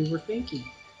understood what we were thinking.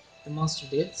 The monster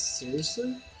did?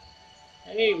 Seriously?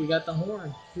 Hey, we got the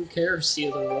horn. Who cares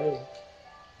the other way?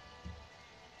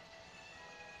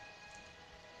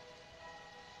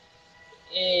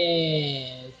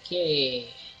 Okay.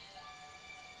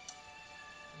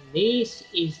 This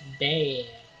is bad.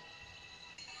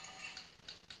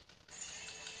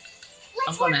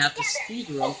 I'm gonna have to speed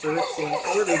run through it in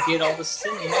order to get all the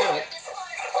cinematic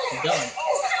done.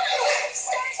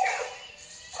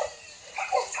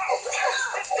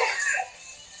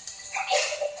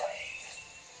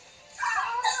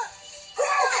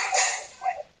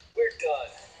 We're done.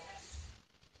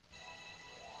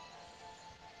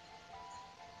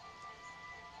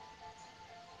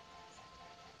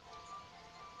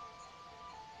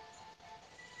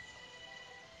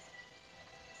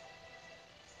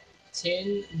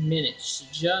 10 minutes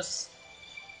just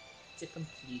to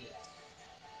complete it.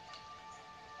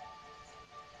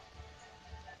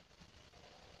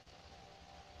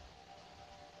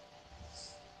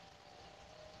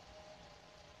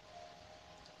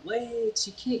 Wait,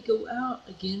 you can't go out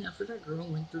again after that girl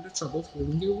went through the trouble of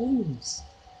healing your wounds.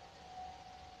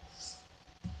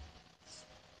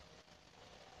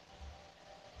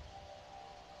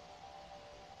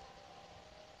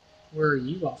 Where are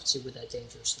you off to with that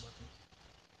dangerous weapon?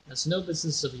 That's no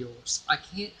business of yours. I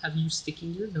can't have you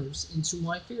sticking your nose into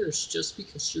my affairs just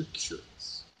because you're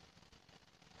curious.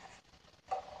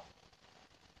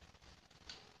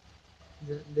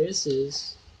 This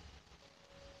is...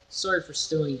 Sorry for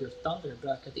stealing your thunder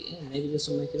back at the end. Maybe this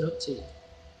will make it up to you.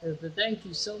 But thank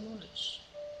you so much.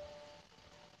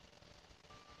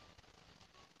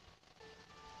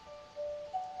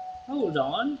 Hold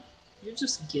on. You're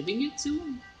just giving it to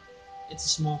him? It's a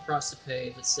small price to pay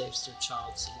if it saves your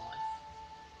child's life.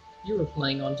 You were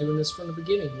planning on doing this from the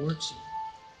beginning, weren't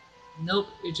you? Nope,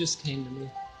 it just came to me.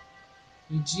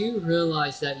 You do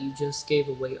realize that you just gave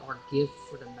away our gift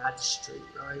for the magistrate,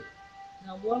 right?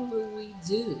 Now what will we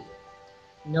do?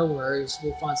 No worries,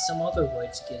 we'll find some other way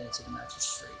to get into the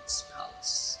magistrate's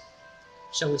palace.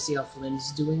 Shall we see how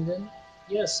Flynn's doing then?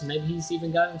 Yes, maybe he's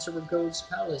even got into Rago's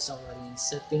palace already and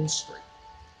set things straight.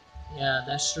 Yeah,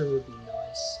 that sure would be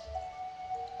nice.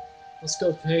 Let's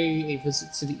go pay a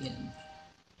visit to the inn.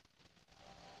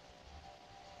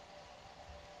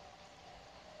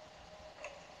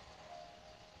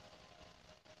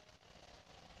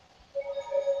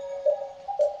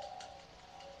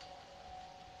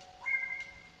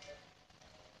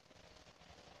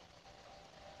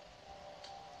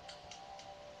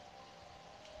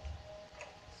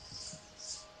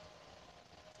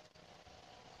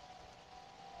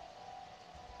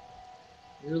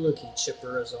 You're looking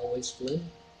chipper as always, Flynn.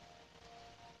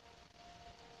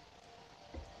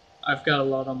 I've got a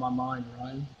lot on my mind,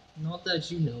 Ryan. Not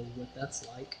that you know what that's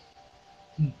like.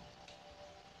 You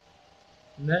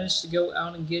managed to go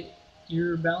out and get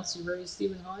your bouncy raised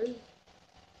even higher?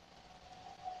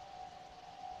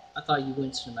 I thought you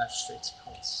went to the magistrate's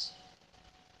palace.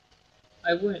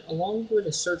 I went along with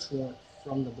a search warrant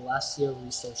from the Blastia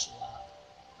Research Lab.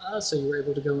 Ah, so you were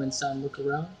able to go inside and look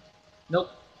around? Nope,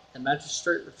 the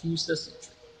magistrate refused us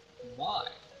entry. Why?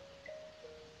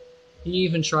 He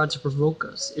even tried to provoke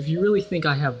us. If you really think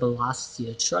I have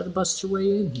Blastia, try to bust your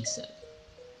way in, he said.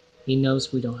 He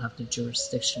knows we don't have the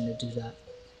jurisdiction to do that.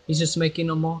 He's just making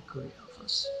a mockery of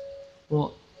us.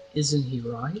 Well, isn't he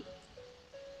right?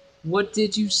 What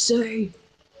did you say?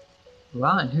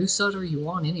 Ryan, whose side are you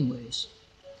on anyways?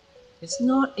 It's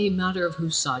not a matter of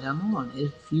whose side I'm on.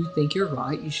 If you think you're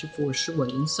right, you should force your way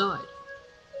inside.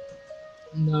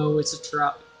 No, it's a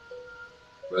trap.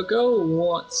 Rago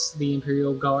wants the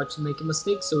Imperial Guard to make a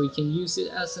mistake so he can use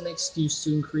it as an excuse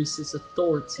to increase his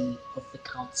authority of the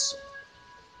Council.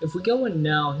 If we go in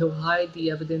now, he'll hide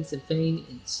the evidence and feign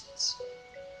innocence.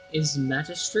 Is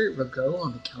Magistrate Rago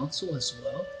on the Council as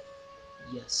well?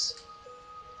 Yes.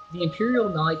 The Imperial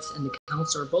Knights and the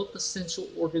Council are both essential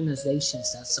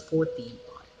organizations that support the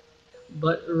Empire,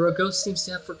 but Ragos seems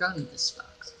to have forgotten this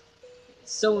fact.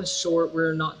 So in short,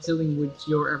 we're not dealing with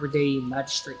your everyday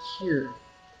magistrate here.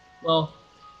 Well,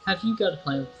 have you got a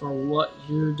plan for what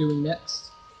you're doing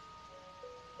next?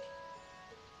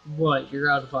 What,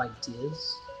 you're out of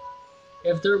ideas?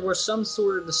 If there were some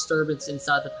sort of disturbance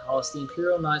inside the palace, the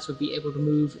Imperial Knights would be able to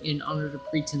move in under the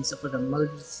pretense of an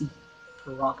emergency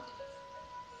prerogative.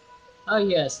 Ah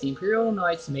yes, the Imperial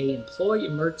Knights may employ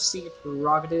emergency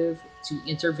prerogative to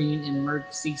intervene in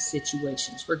emergency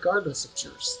situations, regardless of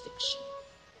jurisdiction.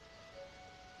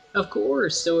 Of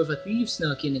course, so if a thief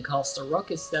snuck in and caused a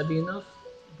ruckus, that'd be enough.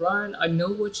 Brian, I know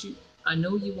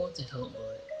you want to help,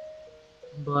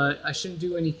 but I shouldn't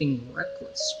do anything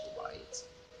reckless, right?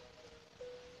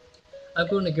 I'm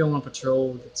going to go on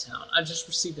patrol of the town. I just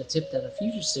received a tip that a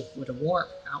fugitive with a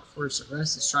warrant out for his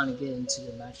arrest is trying to get into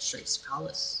the magistrate's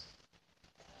palace.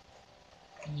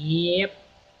 Yep.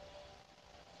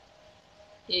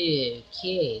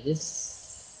 Okay, this...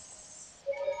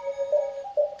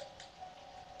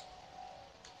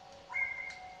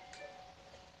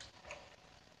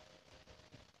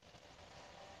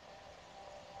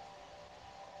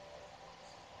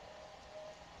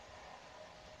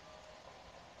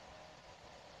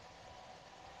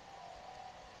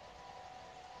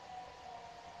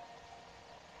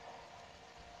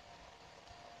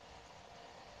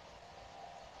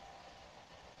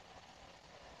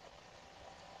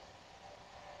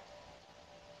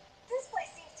 This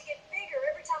place seems to get bigger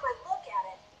every time I look at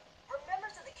it. Are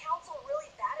members of the council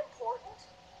really that important?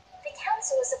 The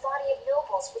council is a body of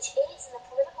nobles which aids in the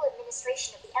political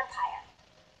administration of the empire.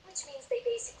 Which means they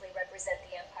basically represent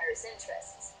the empire's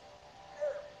interests.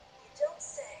 You don't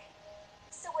say.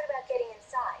 So what about getting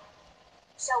inside?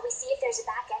 Shall we see if there's a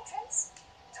back entrance?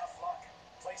 Tough luck.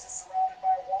 Place is surrounded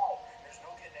by a wall. There's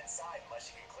no getting inside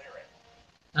unless you can clear it.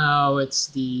 Oh,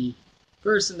 it's the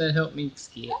person that helped me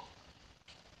escape.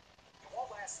 You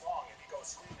won't last long if you go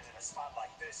screaming in a spot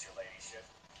like this, your ladyship.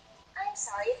 I'm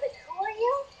sorry, but who are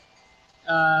you?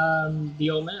 The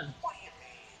old man. What do you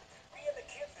mean? Me and the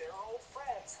kid there are old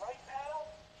friends, right, pal?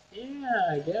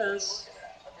 Yeah, I guess. Look at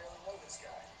that. I barely know this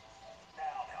guy.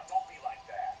 Now, don't be like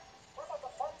that. What about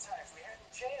the fun times we had in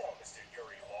jail, Mr.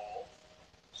 Yuri Lowell?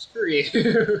 Screw you. I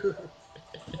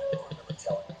remember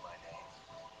telling you my name.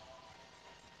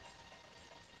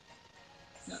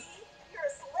 See? You're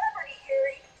a celebrity,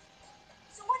 Harry.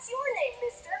 So what's your name,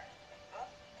 mister? Huh?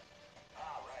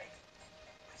 Ah, right.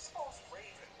 I suppose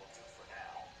Raven will do for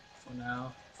now. For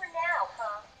now. For now,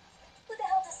 huh? Who the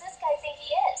hell does this guy think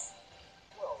he is?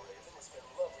 Well, Raven, it's been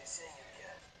lovely seeing you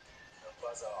again. Now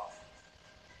buzz off.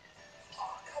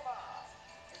 Oh, come on.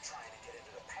 You're trying to get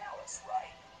into the palace,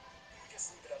 right? You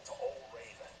just leave it up to old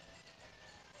Raven.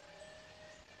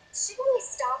 Shouldn't we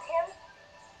stop him?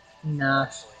 Nah.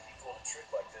 Actually, he pulled a trick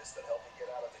like this that helped me get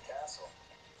out of the castle.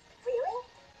 Really?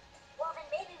 Well, then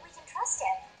maybe we can trust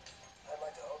him. I'd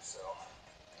like to hope so.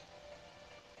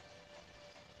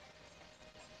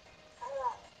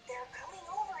 They're coming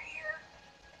over here.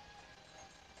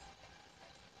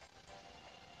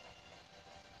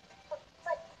 But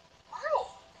why?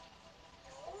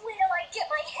 Wait till I get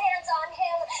my hands on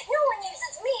him. No one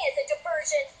uses me as a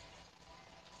diversion.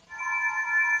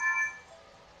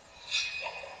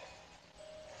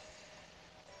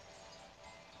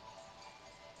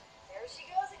 There she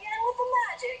goes again with the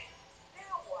magic.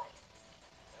 Now what?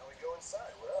 Now we go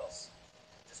inside. What else?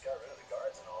 Just got rid of the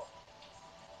guards and all.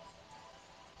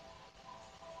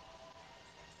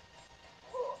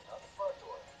 Whoa, not the front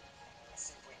door. Let's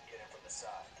see if we can get in from the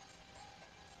side.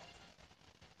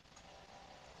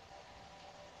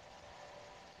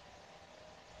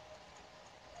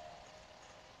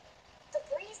 The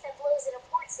breeze that blows in a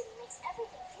port city makes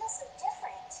everything feel so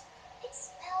different. It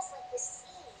smells like the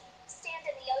sea. Stand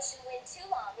in the ocean wind too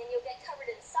long and you'll get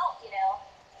covered in salt, you know.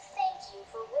 Thank you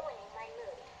for ruining my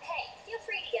mood. Hey, feel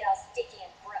free to get all sticky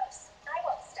and gross. I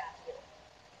won't stop you.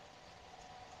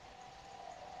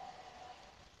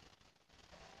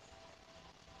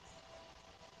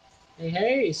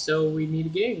 Hey, so we meet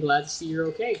again. Glad to see you're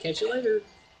okay. Catch you later.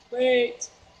 Wait.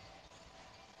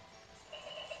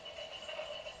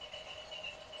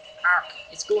 Ark,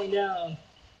 it's going down.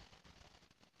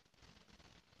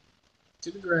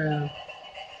 To the ground.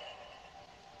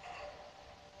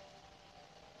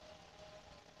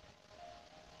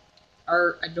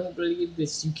 I don't believe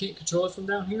this. You can't control it from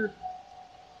down here?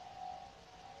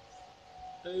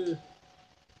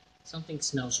 Something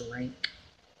smells rank.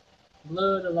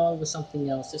 Blood along with something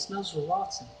else. It smells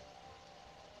rotten.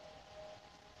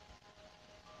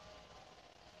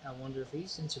 I wonder if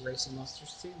he's into racing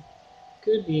monsters too.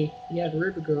 Could be. He had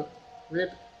Ribguro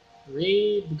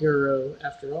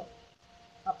after all.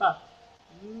 Papa,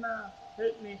 Ma,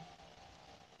 hit me.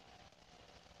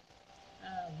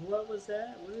 What was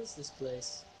that? What is this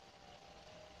place?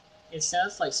 It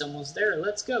sounds like someone's there.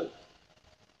 Let's go.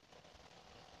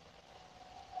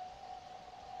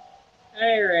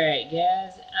 Alright,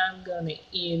 guys, I'm gonna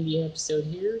end the episode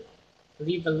here.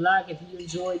 Leave a like if you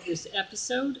enjoyed this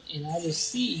episode, and I will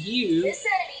see you This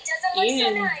enemy doesn't look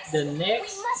in so nice. the We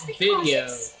next must be video.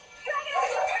 cautious.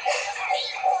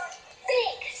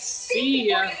 Think. See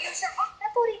ya. Before you use your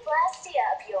that Bodhiblastia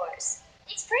of yours.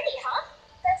 It's pretty, huh?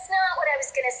 That's not what I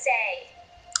was gonna say.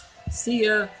 See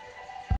ya.